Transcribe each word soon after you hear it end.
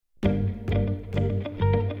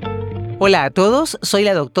Hola a todos, soy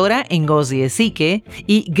la doctora Ngozi Ezike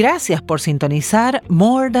y gracias por sintonizar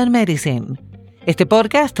More Than Medicine. Este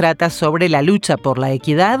podcast trata sobre la lucha por la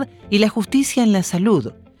equidad y la justicia en la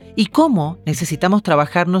salud y cómo necesitamos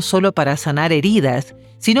trabajar no solo para sanar heridas,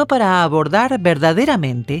 sino para abordar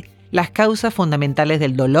verdaderamente las causas fundamentales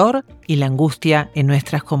del dolor y la angustia en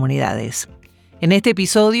nuestras comunidades. En este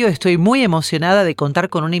episodio estoy muy emocionada de contar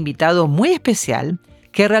con un invitado muy especial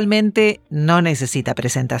que realmente no necesita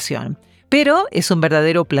presentación. Pero es un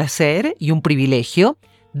verdadero placer y un privilegio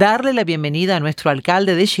darle la bienvenida a nuestro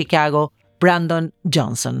alcalde de Chicago, Brandon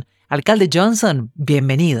Johnson. Alcalde Johnson,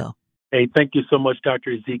 bienvenido. Hey, thank you so much,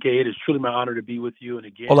 Dr. Ezike. It is truly my honor to be with you. And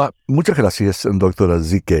again, Hola, muchas gracias, doctora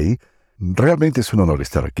Ezike. Realmente es un honor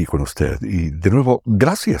estar aquí con usted. Y de nuevo,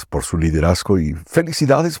 gracias por su liderazgo y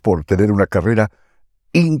felicidades por tener una carrera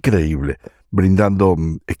increíble, brindando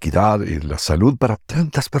equidad en la salud para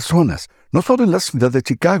tantas personas, no solo en la ciudad de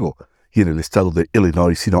Chicago y en el estado de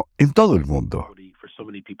Illinois, sino en todo el mundo. for so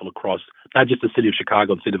many people across, not just the city of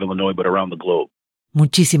Chicago, the city of Illinois, but around the globe.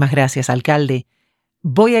 Muchísimas gracias, alcalde.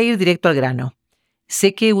 Voy a ir directo al grano.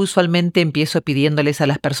 Sé que usualmente empiezo pidiéndoles a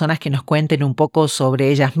las personas que nos cuenten un poco sobre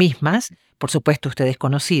ellas mismas, por supuesto usted es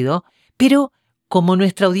conocido, pero como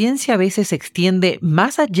nuestra audiencia a veces se extiende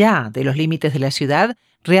más allá de los límites de la ciudad,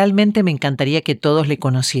 realmente me encantaría que todos le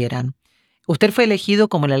conocieran. Usted fue elegido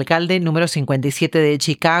como el alcalde número 57 de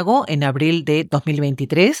Chicago en abril de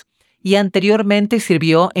 2023 y anteriormente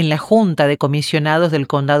sirvió en la Junta de Comisionados del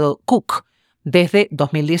Condado Cook desde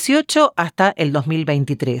 2018 hasta el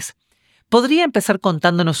 2023. ¿Podría empezar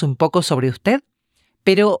contándonos un poco sobre usted?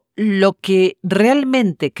 Pero lo que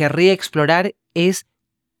realmente querría explorar es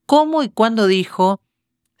cómo y cuándo dijo,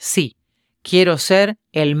 sí, quiero ser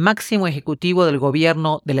el máximo ejecutivo del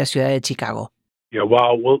gobierno de la ciudad de Chicago. Yeah,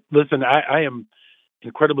 wow. Well, listen, I am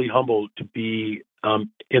incredibly humbled to be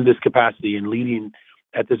in this capacity and leading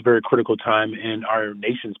at this very critical time in our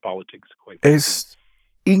nation's politics. Es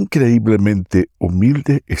increíblemente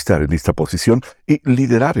humilde estar en esta posición y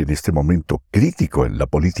liderar en este momento crítico en la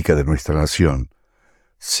política de nuestra nación.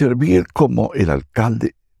 Servir como el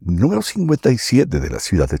alcalde número 57 de la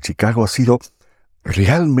ciudad de Chicago ha sido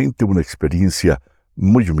realmente una experiencia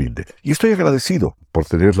muy humilde. Y estoy agradecido por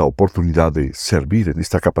tener la oportunidad de servir en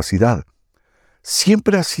esta capacidad.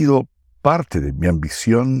 Siempre ha sido parte de mi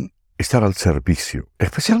ambición estar al servicio,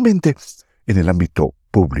 especialmente en el ámbito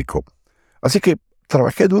público. Así que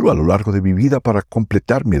trabajé duro a lo largo de mi vida para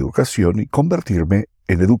completar mi educación y convertirme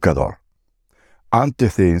en educador.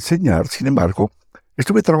 Antes de enseñar, sin embargo,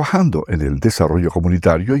 estuve trabajando en el desarrollo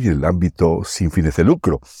comunitario y en el ámbito sin fines de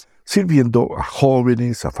lucro, sirviendo a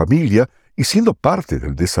jóvenes, a familia y siendo parte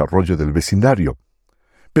del desarrollo del vecindario.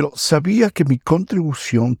 Pero sabía que mi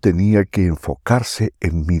contribución tenía que enfocarse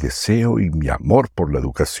en mi deseo y mi amor por la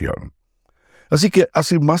educación. Así que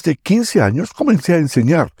hace más de 15 años comencé a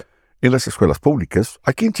enseñar en las escuelas públicas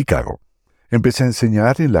aquí en Chicago. Empecé a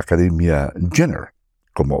enseñar en la Academia Jenner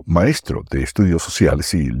como maestro de estudios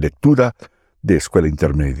sociales y lectura de escuela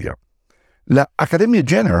intermedia. La Academia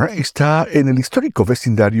Jenner está en el histórico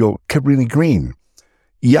vecindario Cabrini Green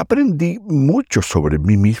y aprendí mucho sobre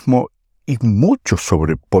mí mismo y mucho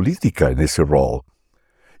sobre política en ese rol.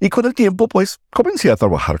 Y con el tiempo, pues, comencé a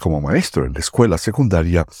trabajar como maestro en la escuela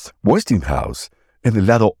secundaria Westinghouse, en el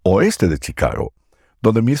lado oeste de Chicago,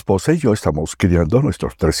 donde mi esposa y yo estamos criando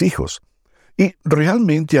nuestros 3 hijos. Y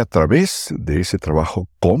realmente a través de ese trabajo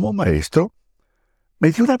como maestro,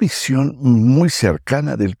 me dio una visión muy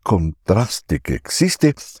cercana del contraste que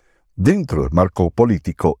existe dentro del marco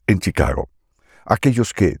político en Chicago.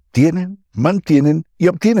 Aquellos que tienen, mantienen y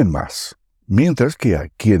obtienen más, mientras que a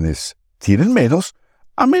quienes tienen menos,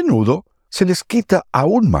 a menudo se les quita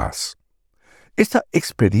aún más. Esta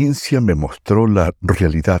experiencia me mostró la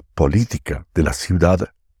realidad política de la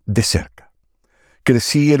ciudad de cerca.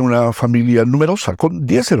 Crecí en una familia numerosa con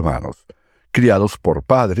 10 hermanos, criados por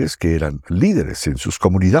padres que eran líderes en sus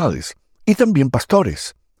comunidades y también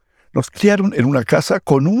pastores. Nos criaron en una casa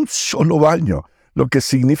con un solo baño, lo que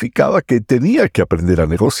significaba que tenía que aprender a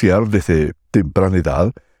negociar desde temprana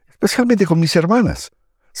edad, especialmente con mis hermanas,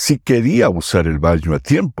 si quería usar el baño a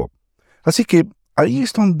tiempo. Así que ahí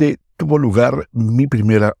es donde tuvo lugar mi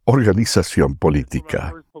primera organización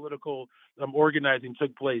política. Organizing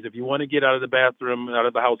took place. If you want to get out of the bathroom, out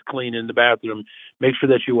of the house clean in the bathroom, make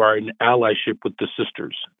sure that you are in allyship with the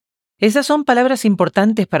sisters. Esas son palabras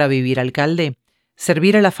importantes para vivir, alcalde.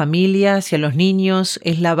 Servir a las familias y a los niños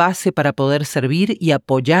es la base para poder servir y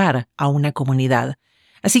apoyar a una comunidad.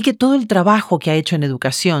 Así que todo el trabajo que ha hecho en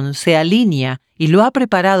educación se alinea y lo ha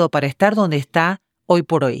preparado para estar donde está hoy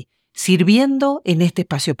por hoy, sirviendo en este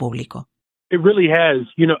espacio público. It really has.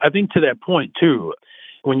 I think to that point, too,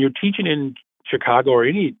 when you're teaching in Chicago or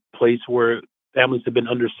any place where families have been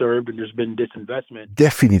underserved and there's been disinvestment.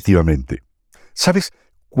 Definitivamente. ¿Sabes?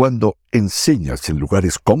 Cuando enseñas en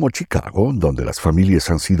lugares como Chicago, donde las familias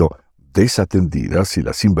han sido desatendidas y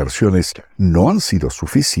las inversiones no han sido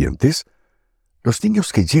suficientes, los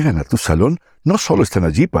niños que llegan a tu salón no solo están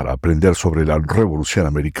allí para aprender sobre la Revolución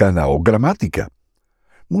Americana o gramática.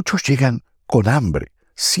 Muchos llegan con hambre,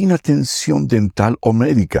 sin atención dental o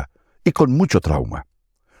médica y con mucho trauma.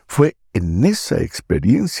 Fue en esa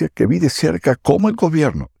experiencia que vi de cerca cómo el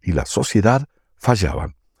gobierno y la sociedad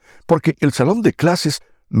fallaban, porque el salón de clases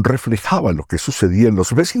reflejaba lo que sucedía en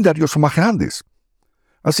los vecindarios más grandes.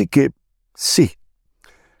 Así que, sí,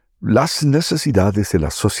 las necesidades de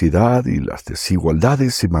la sociedad y las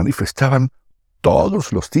desigualdades se manifestaban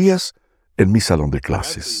todos los días en mi salón de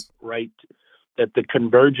clases. Right, that the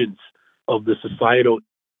convergence of the societal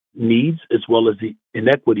needs as well as the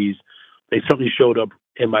inequities, they certainly showed up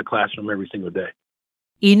in my classroom every single day.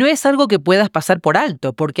 Y no es algo que puedas pasar por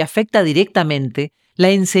alto, porque afecta directamente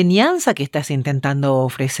la enseñanza que estás intentando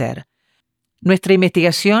ofrecer. Nuestra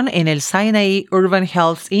investigación en el Sinai Urban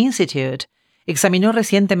Health Institute examinó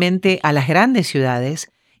recientemente a las grandes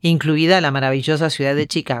ciudades, incluida la maravillosa ciudad de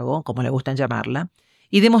Chicago, como le gustan llamarla,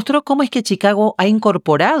 y demostró cómo es que Chicago ha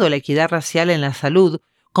incorporado la equidad racial en la salud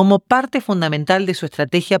como parte fundamental de su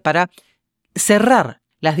estrategia para cerrar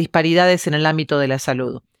las disparidades en el ámbito de la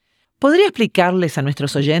salud. ¿Podría explicarles a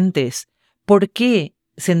nuestros oyentes por qué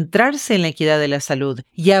centrarse en la equidad de la salud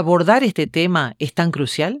y abordar este tema es tan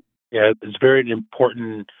crucial? Yeah, it's very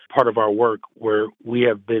important part of our work where we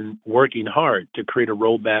have been working hard to create a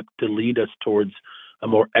roadmap to lead us towards a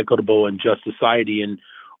more equitable and just society. And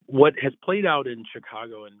what has played out in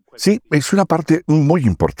Chicago and Sí, es una parte muy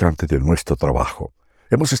importante de nuestro trabajo.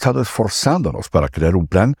 Hemos estado esforzándonos para crear un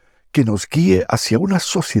plan que nos guíe hacia una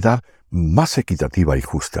sociedad más equitativa y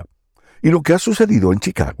justa. Y lo que ha sucedido en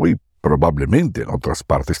Chicago y probablemente en otras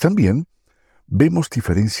partes también, vemos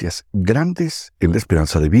diferencias grandes en la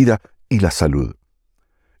esperanza de vida y la salud.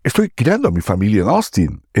 Estoy criando a mi familia en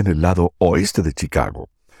Austin, en el lado oeste de Chicago,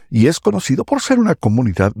 y es conocido por ser una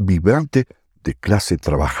comunidad vibrante de clase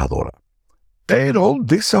trabajadora. Pero,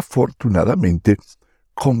 desafortunadamente,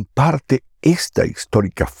 comparte esta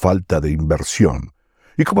histórica falta de inversión.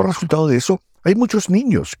 Y como resultado de eso, hay muchos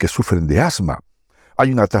niños que sufren de asma.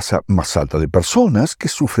 Hay una tasa más alta de personas que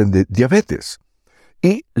sufren de diabetes.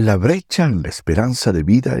 Y la brecha en la esperanza de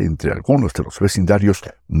vida entre algunos de los vecindarios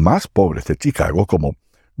más pobres de Chicago, como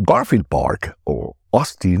Garfield Park, o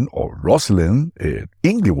Austin, o Roslyn,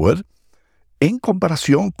 Inglewood, en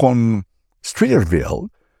comparación con Streeterville,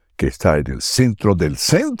 que está en el centro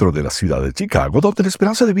de la ciudad de Chicago, donde la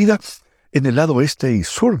esperanza de vida en el lado este y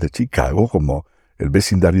sur de Chicago, como el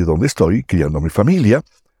vecindario donde estoy criando a mi familia,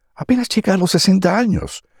 apenas llega a los 60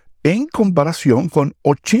 años, en comparación con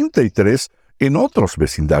 83 en otros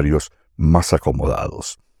vecindarios más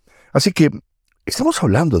acomodados. Así que estamos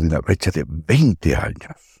hablando de una brecha de 20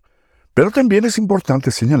 años. Pero también es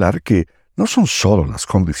importante señalar que no son solo las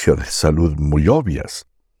condiciones de salud muy obvias.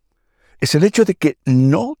 Es el hecho de que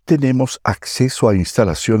no tenemos acceso a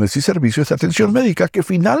instalaciones y servicios de atención médica que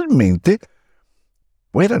finalmente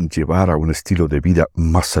puedan llevar a un estilo de vida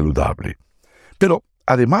más saludable. Pero,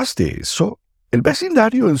 además de eso, el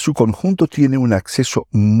vecindario en su conjunto tiene un acceso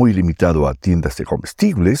muy limitado a tiendas de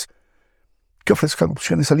comestibles que ofrezcan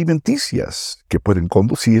opciones alimenticias que pueden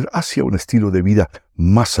conducir hacia un estilo de vida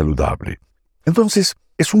más saludable. Entonces,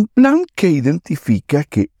 es un plan que identifica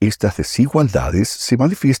que estas desigualdades se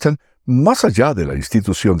manifiestan más allá de la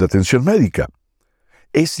institución de atención médica.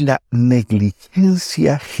 Es la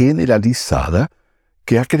negligencia generalizada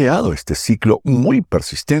que ha creado este ciclo muy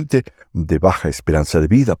persistente de baja esperanza de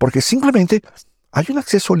vida, porque simplemente hay un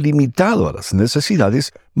acceso limitado a las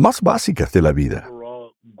necesidades más básicas de la vida.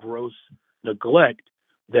 Overall gross neglect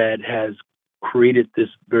that has created this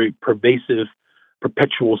very pervasive,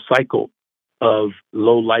 perpetual cycle of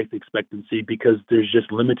low life expectancy because there's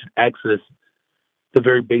just limited access to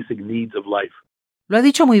very basic needs of life. Lo ha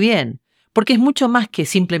dicho muy bien, porque es mucho más que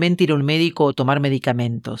simplemente ir a un médico o tomar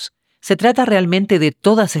medicamentos. Se trata realmente de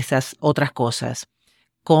todas esas otras cosas,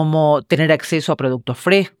 como tener acceso a productos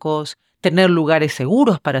frescos, tener lugares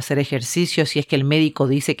seguros para hacer ejercicio si es que el médico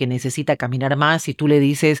dice que necesita caminar más y tú le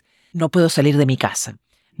dices, no puedo salir de mi casa.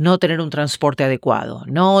 No tener un transporte adecuado,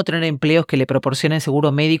 no tener empleos que le proporcionen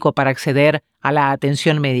seguro médico para acceder a la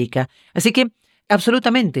atención médica. Así que,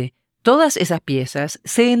 absolutamente, todas esas piezas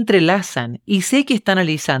se entrelazan y sé que está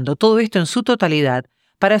analizando todo esto en su totalidad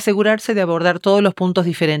para asegurarse de abordar todos los puntos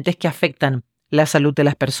diferentes que afectan la salud de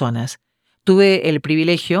las personas. Tuve el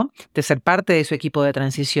privilegio de ser parte de su equipo de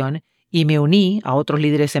transición y me uní a otros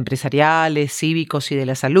líderes empresariales, cívicos y de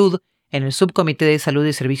la salud en el Subcomité de Salud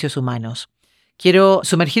y Servicios Humanos. Quiero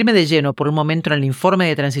sumergirme de lleno por un momento en el informe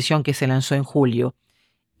de transición que se lanzó en julio.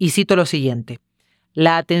 Y cito lo siguiente: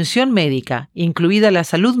 la atención médica, incluida la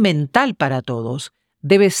salud mental para todos,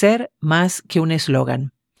 debe ser más que un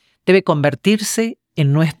eslogan. Debe convertirse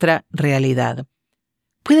en nuestra realidad.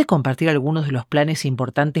 ¿Puede compartir algunos de los planes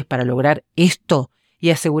importantes para lograr esto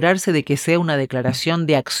y asegurarse de que sea una declaración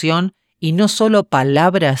de acción y no solo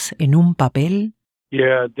palabras en un papel?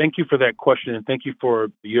 Yeah, thank you for that question and thank you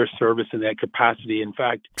for your service in that capacity. In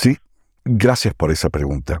fact, Sí, gracias por esa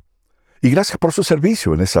pregunta. Y gracias por su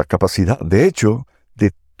servicio en esa capacidad. De hecho,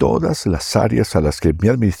 de todas las áreas a las que mi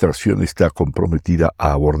administración está comprometida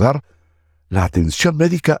a abordar, la atención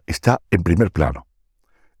médica está en primer plano.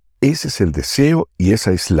 Ese es el deseo y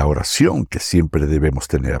esa es la oración que siempre debemos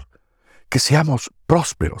tener. Que seamos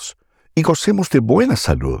prósperos y gocemos de buena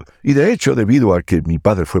salud. Y de hecho, debido a que mi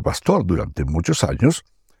padre fue pastor durante muchos años,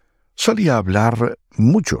 solía hablar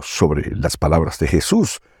mucho sobre las palabras de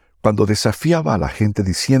Jesús cuando desafiaba a la gente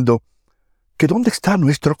diciendo que ¿dónde está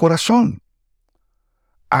nuestro corazón?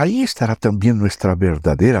 Ahí estará también nuestra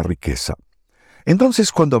verdadera riqueza.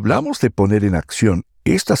 Entonces, cuando hablamos de poner en acción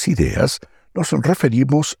estas ideas, nos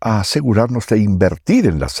referimos a asegurarnos de invertir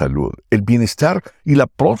en la salud, el bienestar y la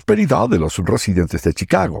prosperidad de los residentes de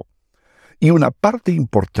Chicago. Y una parte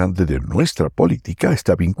importante de nuestra política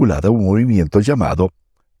está vinculada a un movimiento llamado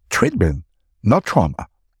Treatment, Not Trauma.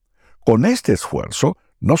 Con este esfuerzo,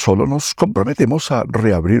 no solo nos comprometemos a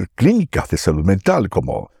reabrir clínicas de salud mental,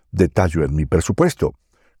 como detallo en mi presupuesto,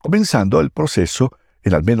 comenzando el proceso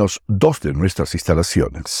en al menos 2 de nuestras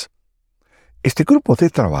instalaciones. Este grupo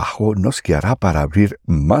de trabajo nos guiará para abrir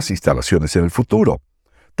más instalaciones en el futuro.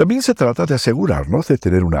 También se trata de asegurarnos de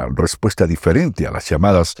tener una respuesta diferente a las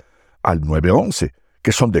llamadas al 911,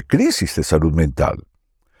 que son de crisis de salud mental.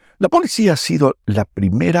 La policía ha sido la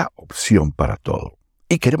primera opción para todo,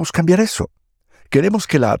 y queremos cambiar eso. Queremos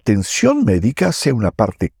que la atención médica sea una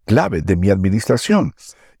parte clave de mi administración,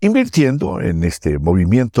 invirtiendo en este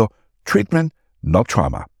movimiento Treatment, Not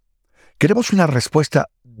Trauma. Queremos una respuesta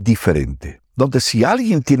diferente, donde si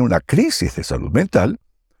alguien tiene una crisis de salud mental,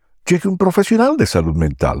 llegue un profesional de salud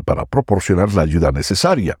mental para proporcionar la ayuda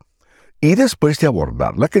necesaria. Y después de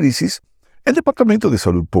abordar la crisis, el Departamento de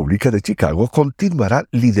Salud Pública de Chicago continuará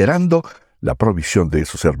liderando la provisión de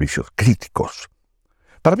esos servicios críticos.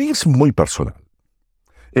 Para mí es muy personal.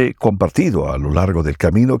 He compartido a lo largo del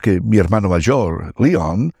camino que mi hermano mayor,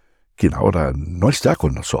 Leon, quien ahora no está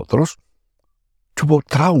con nosotros, tuvo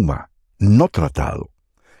trauma no tratado.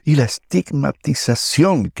 Y la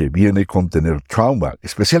estigmatización que viene con tener trauma,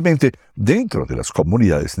 especialmente dentro de las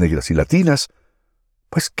comunidades negras y latinas,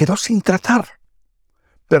 pues quedó sin tratar.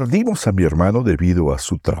 Perdimos a mi hermano debido a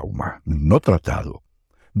su trauma no tratado.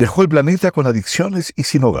 Dejó el planeta con adicciones y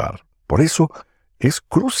sin hogar. Por eso es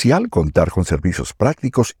crucial contar con servicios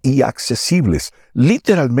prácticos y accesibles.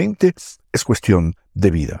 Literalmente es cuestión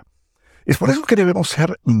de vida. Es por eso que debemos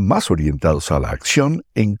ser más orientados a la acción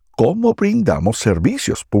en cómo brindamos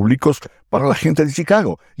servicios públicos para la gente de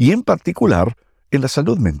Chicago y en particular en la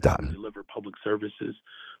salud mental.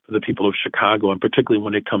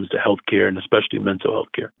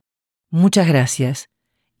 Muchas gracias.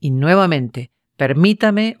 Y nuevamente,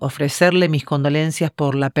 permítame ofrecerle mis condolencias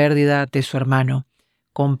por la pérdida de su hermano.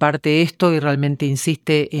 Comparte esto y realmente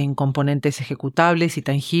insiste en componentes ejecutables y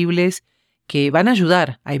tangibles que van a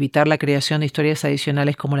ayudar a evitar la creación de historias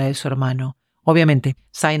adicionales como la de su hermano. Obviamente,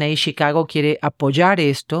 Sinai Chicago quiere apoyar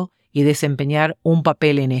esto y desempeñar un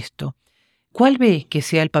papel en esto. ¿Cuál ve que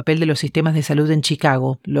sea el papel de los sistemas de salud en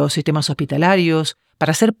Chicago, los sistemas hospitalarios,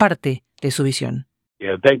 para ser parte de su visión?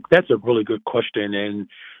 Yeah, that's a really good question, and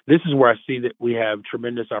this is where I see that we have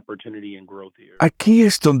tremendous opportunity and growth here. Aquí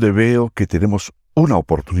es donde veo que tenemos una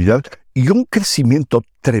oportunidad y un crecimiento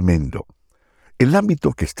tremendo. El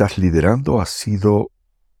ámbito que estás liderando ha sido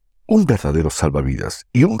un verdadero salvavidas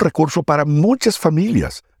y un recurso para muchas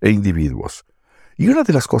familias e individuos. Y una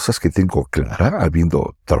de las cosas que tengo clara,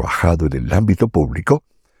 habiendo trabajado en el ámbito público,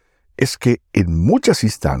 es que en muchas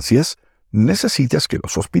instancias necesitas que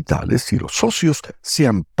los hospitales y los socios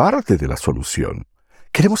sean parte de la solución.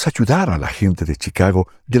 Queremos ayudar a la gente de Chicago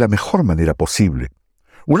de la mejor manera posible.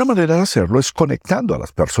 Una manera de hacerlo es conectando a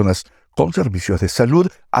las personas con servicios de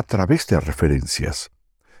salud a través de referencias.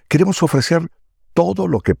 Queremos ofrecer todo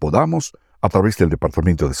lo que podamos a través del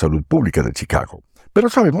Departamento de Salud Pública de Chicago. Pero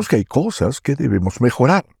sabemos que hay cosas que debemos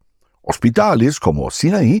mejorar. Hospitales como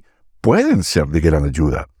Sinai pueden ser de gran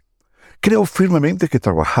ayuda. Creo firmemente que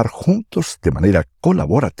trabajar juntos de manera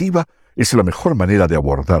colaborativa Es la mejor manera de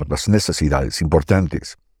abordar las necesidades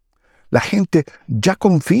importantes. La gente ya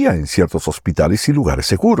confía en ciertos hospitales y lugares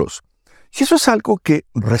seguros. Y eso es algo que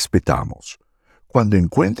respetamos. Cuando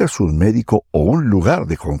encuentras un médico o un lugar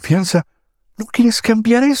de confianza, no quieres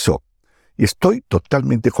cambiar eso. Y estoy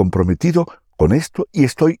totalmente comprometido con esto y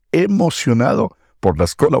estoy emocionado por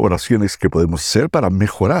las colaboraciones que podemos hacer para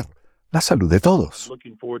mejorar la salud de todos.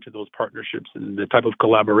 Looking forward to those partnerships and the type of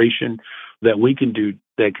collaboration that we can do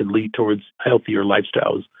that can lead towards healthier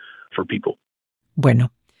lifestyles for people.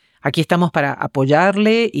 Bueno, aquí estamos para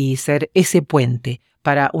apoyarle y ser ese puente,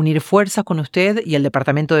 para unir fuerzas con usted y el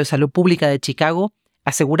Departamento de Salud Pública de Chicago,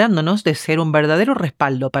 asegurándonos de ser un verdadero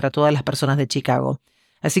respaldo para todas las personas de Chicago.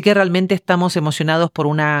 Así que realmente estamos emocionados por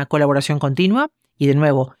una colaboración continua y, de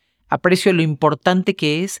nuevo, aprecio lo importante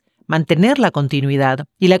que es mantener la continuidad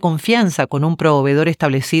y la confianza con un proveedor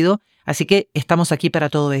establecido, así que estamos aquí para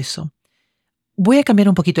todo eso. Voy a cambiar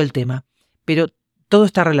un poquito el tema, pero todo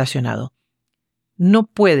está relacionado. No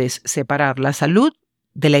puedes separar la salud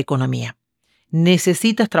de la economía.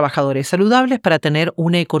 Necesitas trabajadores saludables para tener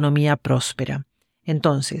una economía próspera.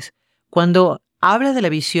 Entonces, cuando habla de la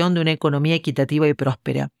visión de una economía equitativa y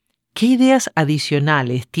próspera, ¿qué ideas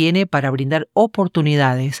adicionales tiene para brindar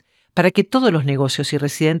oportunidades para que todos los negocios y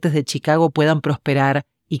residentes de Chicago puedan prosperar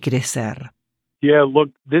y crecer? Yeah,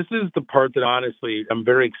 look, this is the part that honestly I'm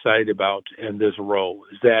very excited about in this role,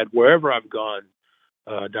 is that wherever I've gone,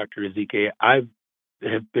 Dr. Ezike, have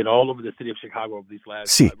been all over the city of Chicago over these last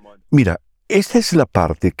Sí, 5 months. mira, esta es la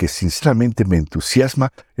parte que sinceramente me entusiasma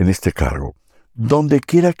en este cargo. Donde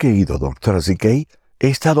quiera que he ido, Dr. Ezike, he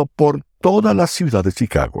estado por toda la ciudad de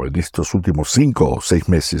Chicago en estos últimos 5 o 6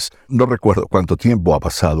 meses. No recuerdo cuánto tiempo ha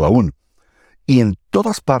pasado aún. Y en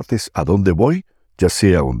todas partes a donde voy, ya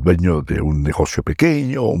sea un dueño de un negocio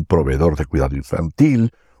pequeño, un proveedor de cuidado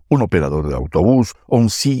infantil, un operador de autobús o un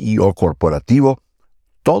CEO corporativo,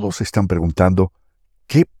 todos están preguntando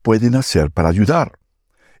 ¿qué pueden hacer para ayudar?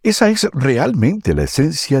 Esa es realmente la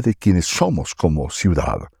esencia de quienes somos como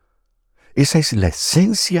ciudad. Esa es la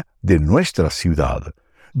esencia de nuestra ciudad,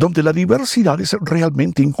 donde la diversidad es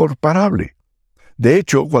realmente incomparable. De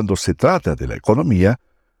hecho, cuando se trata de la economía,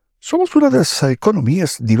 somos una de las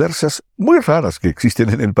economías diversas muy raras que existen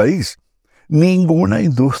en el país. Ninguna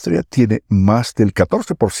industria tiene más del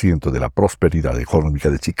 14% de la prosperidad económica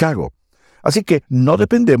de Chicago. Así que no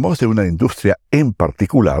dependemos de una industria en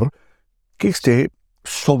particular que esté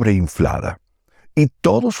sobreinflada. Y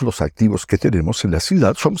todos los activos que tenemos en la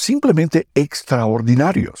ciudad son simplemente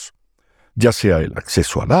extraordinarios. Ya sea el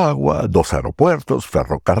acceso al agua, 2 aeropuertos,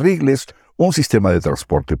 ferrocarriles, un sistema de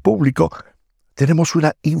transporte público, tenemos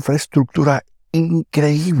una infraestructura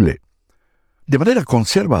increíble. De manera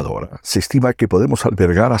conservadora, se estima que podemos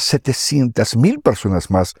albergar a 700,000 personas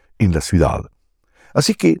más en la ciudad.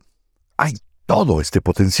 Así que hay todo este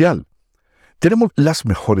potencial. Tenemos las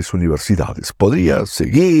mejores universidades. Podría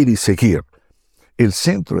seguir y seguir. El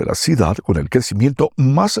centro de la ciudad con el crecimiento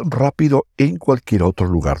más rápido en cualquier otro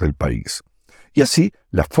lugar del país. Y así,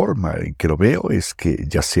 la forma en que lo veo es que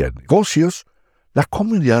ya sean negocios, la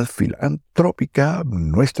comunidad filantrópica,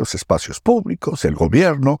 nuestros espacios públicos, el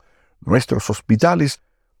gobierno, nuestros hospitales,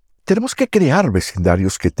 tenemos que crear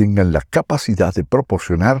vecindarios que tengan la capacidad de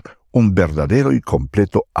proporcionar un verdadero y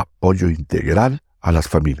completo apoyo integral a las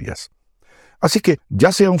familias. Así que,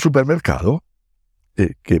 ya sea un supermercado,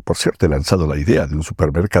 que por cierto he lanzado la idea de un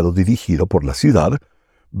supermercado dirigido por la ciudad,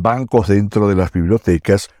 bancos dentro de las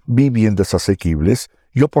bibliotecas, viviendas asequibles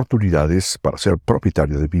y oportunidades para ser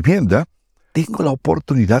propietario de vivienda, tengo la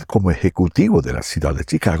oportunidad como ejecutivo de la ciudad de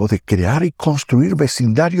Chicago de crear y construir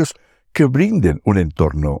vecindarios que brinden un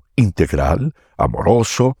entorno integral,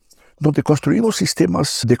 amoroso, donde construimos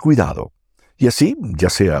sistemas de cuidado. Y así, ya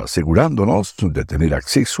sea asegurándonos de tener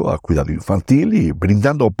acceso a cuidado infantil y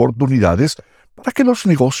brindando oportunidades para que los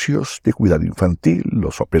negocios de cuidado infantil,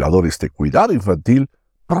 los operadores de cuidado infantil,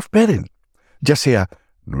 prosperen. Ya sea,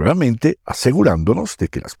 nuevamente, asegurándonos de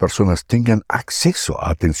que las personas tengan acceso a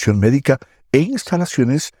atención médica e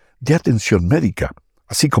instalaciones de atención médica,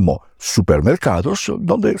 así como supermercados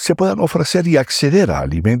donde se puedan ofrecer y acceder a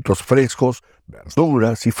alimentos frescos,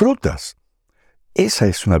 verduras y frutas. Esa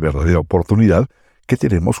es una verdadera oportunidad que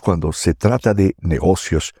tenemos cuando se trata de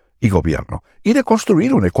negocios y gobierno, y de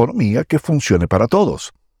construir una economía que funcione para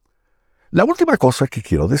todos. La última cosa que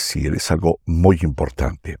quiero decir es algo muy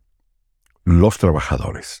importante. Los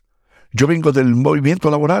trabajadores. Yo vengo del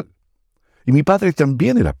movimiento laboral, y mi padre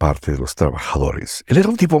también era parte de los trabajadores. Él era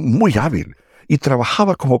un tipo muy hábil y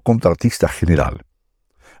trabajaba como contratista general.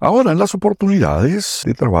 Ahora, las oportunidades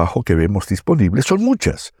de trabajo que vemos disponibles son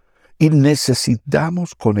muchas, y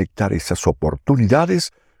necesitamos conectar esas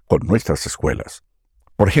oportunidades con nuestras escuelas.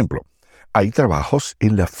 Por ejemplo, hay trabajos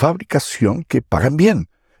en la fabricación que pagan bien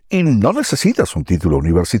y no necesitas un título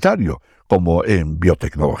universitario, como en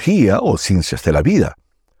biotecnología o ciencias de la vida.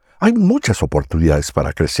 Hay muchas oportunidades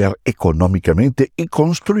para crecer económicamente y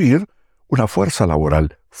construir una fuerza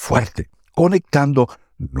laboral fuerte, conectando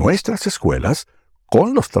nuestras escuelas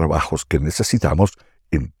con los trabajos que necesitamos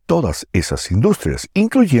en todas esas industrias,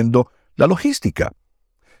 incluyendo la logística.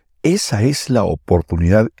 Esa es la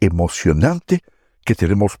oportunidad emocionante que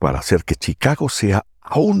tenemos para hacer que Chicago sea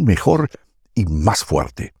aún mejor y más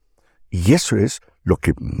fuerte. Y eso es lo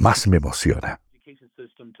que más me emociona.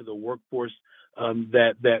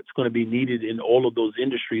 That's going to be needed in all of those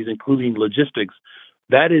industries, including logistics.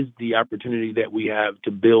 That is the opportunity that we have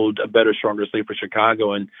to build a better, stronger, safer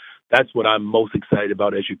Chicago, and that's what I'm most excited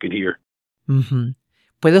about, as you can hear. Ujú.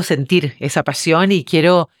 Puedo sentir esa pasión y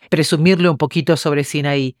quiero presumirle un poquito sobre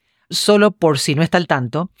Sinaí. Solo por si no está al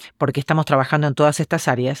tanto, porque estamos trabajando en todas estas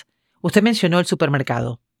áreas, usted mencionó el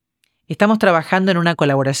supermercado. Estamos trabajando en una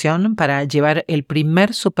colaboración para llevar el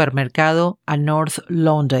primer supermercado a North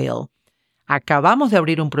Lawndale. Acabamos de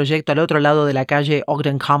abrir un proyecto al otro lado de la calle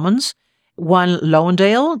Ogden Commons, One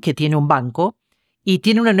Lawndale, que tiene un banco, y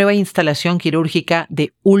tiene una nueva instalación quirúrgica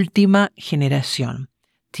de última generación.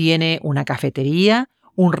 Tiene una cafetería,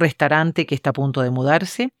 un restaurante que está a punto de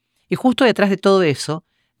mudarse, y justo detrás de todo eso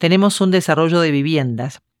tenemos un desarrollo de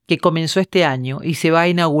viviendas que comenzó este año y se va a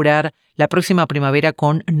inaugurar la próxima primavera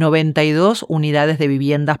con 92 unidades de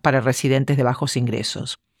viviendas para residentes de bajos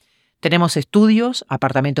ingresos. Tenemos estudios,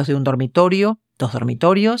 apartamentos de 1 dormitorio, 2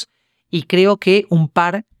 dormitorios y creo que un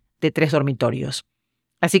par de 3 dormitorios.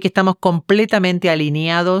 Así que estamos completamente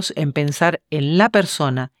alineados en pensar en la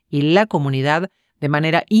persona y la comunidad de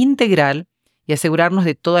manera integral y asegurarnos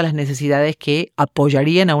de todas las necesidades que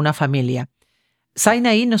apoyarían a una familia.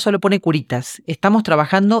 Sinaí no solo pone curitas, estamos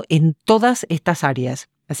trabajando en todas estas áreas.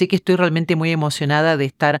 Así que estoy realmente muy emocionada de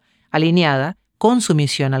estar alineada con su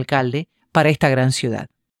misión, alcalde, para esta gran ciudad.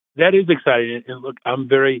 That is exciting. And look, I'm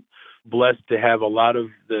very blessed to have a lot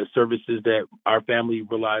of the services that our family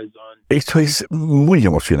relies on. Esto es muy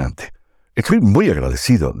emocionante. Estoy muy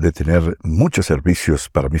agradecido de tener muchos servicios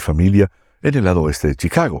para mi familia en el lado oeste de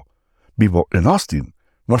Chicago. Vivo en Austin.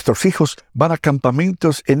 Nuestros hijos van a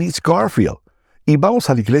campamentos en East Garfield y vamos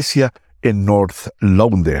a la iglesia en North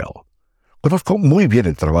Lawndale. Conozco muy bien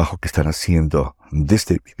el trabajo que están haciendo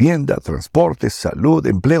desde vivienda, transporte, salud,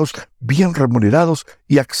 empleos bien remunerados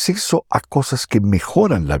y acceso a cosas que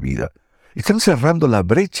mejoran la vida. Están cerrando la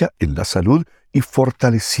brecha en la salud y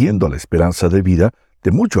fortaleciendo la esperanza de vida de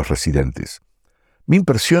muchos residentes. Me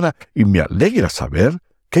impresiona y me alegra saber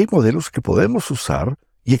que hay modelos que podemos usar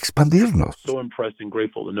y expandirnos. So impressed and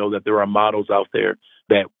grateful to know that there are models out there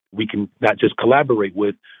that we can not just collaborate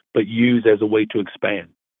with, but use as a way to expand.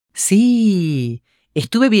 Sí,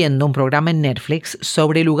 estuve viendo un programa en Netflix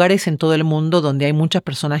sobre lugares en todo el mundo donde hay muchas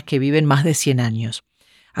personas que viven más de 100 años.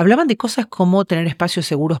 Hablaban de cosas como tener espacios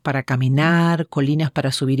seguros para caminar, colinas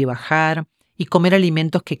para subir y bajar, y comer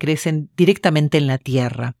alimentos que crecen directamente en la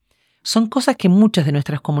tierra. Son cosas que muchas de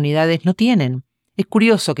nuestras comunidades no tienen. Es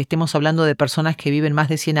curioso que estemos hablando de personas que viven más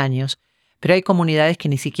de 100 años, pero hay comunidades que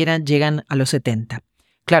ni siquiera llegan a los 70.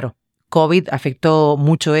 Claro, COVID afectó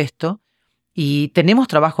mucho esto, y tenemos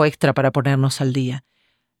trabajo extra para ponernos al día.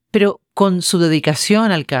 Pero con su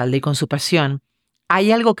dedicación, alcalde, y con su pasión,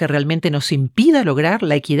 ¿hay algo que realmente nos impida lograr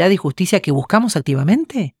la equidad y justicia que buscamos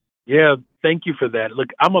activamente? Yeah, thank you for that. Look,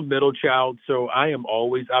 I'm a middle child, so I am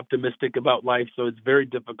always optimistic about life, so it's very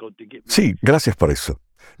difficult to get... Sí, gracias por eso.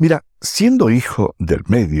 Mira, siendo hijo del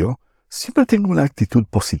medio, siempre tengo una actitud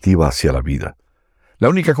positiva hacia la vida. La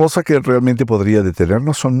única cosa que realmente podría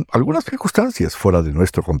detenernos son algunas circunstancias fuera de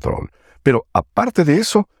nuestro control. Pero aparte de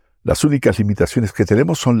eso, las únicas limitaciones que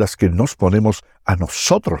tenemos son las que nos ponemos a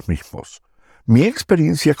nosotros mismos. Mi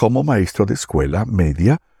experiencia como maestro de escuela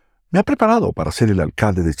media me ha preparado para ser el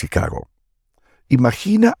alcalde de Chicago.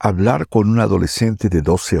 Imagina hablar con un adolescente de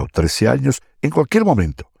 12 o 13 años en cualquier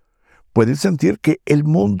momento. Pueden sentir que el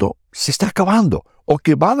mundo se está acabando o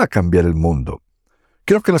que van a cambiar el mundo.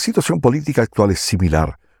 Creo que la situación política actual es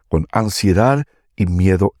similar, con ansiedad y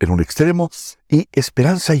miedo en un extremo y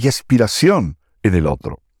esperanza y aspiración en el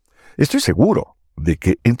otro. Estoy seguro de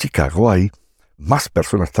que en Chicago hay más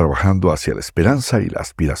personas trabajando hacia la esperanza y la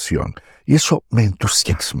aspiración, y eso me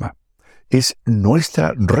entusiasma. Es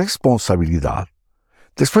nuestra responsabilidad,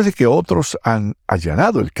 después de que otros han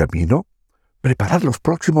allanado el camino, preparar los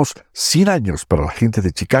próximos 100 años para la gente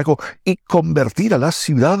de Chicago y convertir a la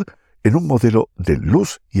ciudad en un modelo de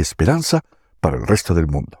luz y esperanza para el resto del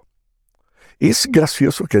mundo. Es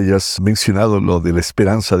gracioso que hayas mencionado lo de la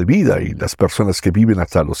esperanza de vida y las personas que viven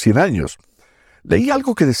hasta los 100 años. Leí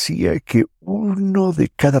algo que decía que 1 de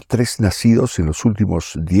cada 3 nacidos en los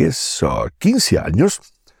últimos 10 o 15 años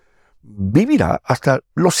vivirá hasta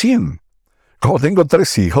los 100. Como tengo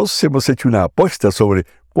 3 hijos, hemos hecho una apuesta sobre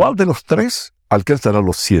cuál de los 3 alcanzará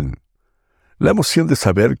los 100. La emoción de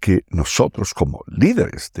saber que nosotros, como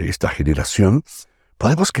líderes de esta generación,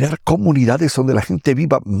 podemos crear comunidades donde la gente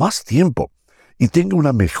viva más tiempo y tenga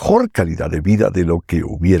una mejor calidad de vida de lo que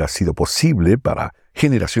hubiera sido posible para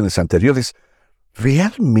generaciones anteriores,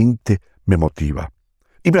 realmente me motiva.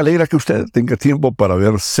 Y me alegra que usted tenga tiempo para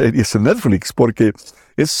ver series en Netflix, porque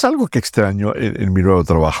es algo que extraño en mi nuevo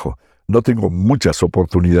trabajo. No tengo muchas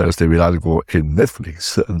oportunidades de ver algo en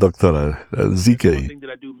Netflix, doctora ZK. One thing that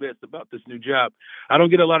I do miss about this new job, I don't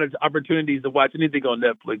get a lot of opportunities to watch anything on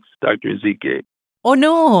Netflix, Dr. ZK. ¡Oh,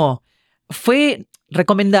 no! Fue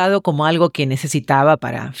recomendado como algo que necesitaba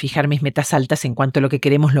para fijar mis metas altas en cuanto a lo que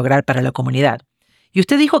queremos lograr para la comunidad. Y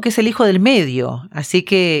usted dijo que es el hijo del medio, así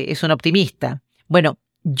que es un optimista. Bueno,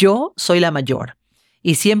 yo soy la mayor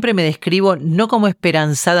y siempre me describo no como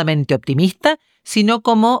esperanzadamente optimista, sino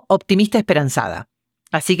como optimista esperanzada.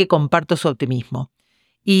 Así que comparto su optimismo.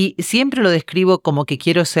 Y siempre lo describo como que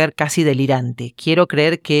quiero ser casi delirante. Quiero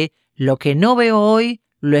creer que lo que no veo hoy,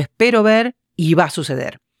 lo espero ver y va a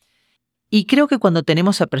suceder. Y creo que cuando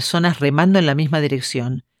tenemos a personas remando en la misma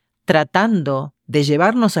dirección, tratando de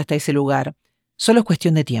llevarnos hasta ese lugar, solo es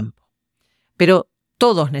cuestión de tiempo. Pero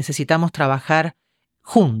todos necesitamos trabajar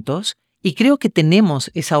juntos y creo que tenemos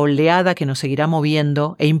esa oleada que nos seguirá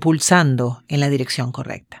moviendo e impulsando en la dirección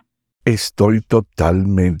correcta. Estoy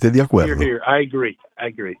totalmente de acuerdo. Here. I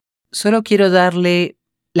agree. Solo quiero darle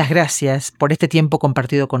las gracias por este tiempo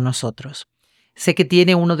compartido con nosotros. Sé que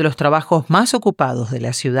tiene uno de los trabajos más ocupados de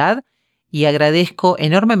la ciudad y agradezco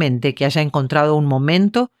enormemente que haya encontrado un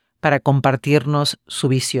momento para compartirnos su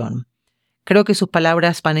visión. Creo que sus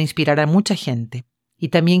palabras van a inspirar a mucha gente y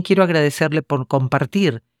también quiero agradecerle por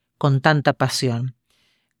compartir con tanta pasión.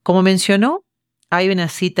 Como mencionó, hay una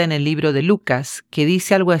cita en el libro de Lucas que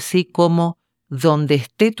dice algo así como: donde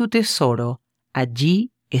esté tu tesoro,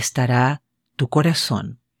 allí estará tu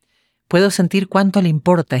corazón. Puedo sentir cuánto le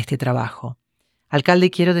importa este trabajo.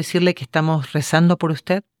 Alcalde, quiero decirle que estamos rezando por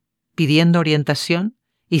usted, pidiendo orientación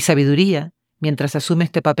y sabiduría mientras asume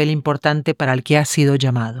este papel importante para el que ha sido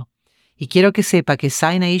llamado. Y quiero que sepa que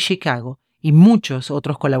Sinai Chicago y muchos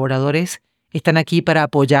otros colaboradores están aquí para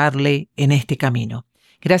apoyarle en este camino.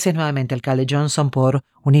 Gracias nuevamente, alcalde Johnson, por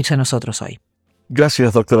unirse a nosotros hoy.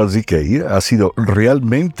 Gracias, doctora ZK. Ha sido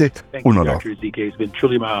realmente un honor. Dr. ZK. It's been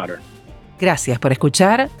truly my honor. Gracias por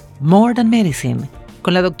escuchar More Than Medicine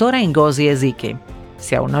con la doctora Ngozi Ezike.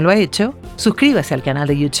 Si aún no lo ha hecho, suscríbase al canal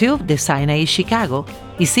de YouTube de Sinai Chicago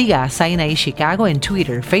y siga a Sinai Chicago en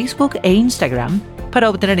Twitter, Facebook e Instagram para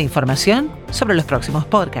obtener información sobre los próximos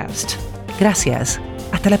podcasts. Gracias.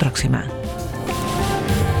 Hasta la próxima.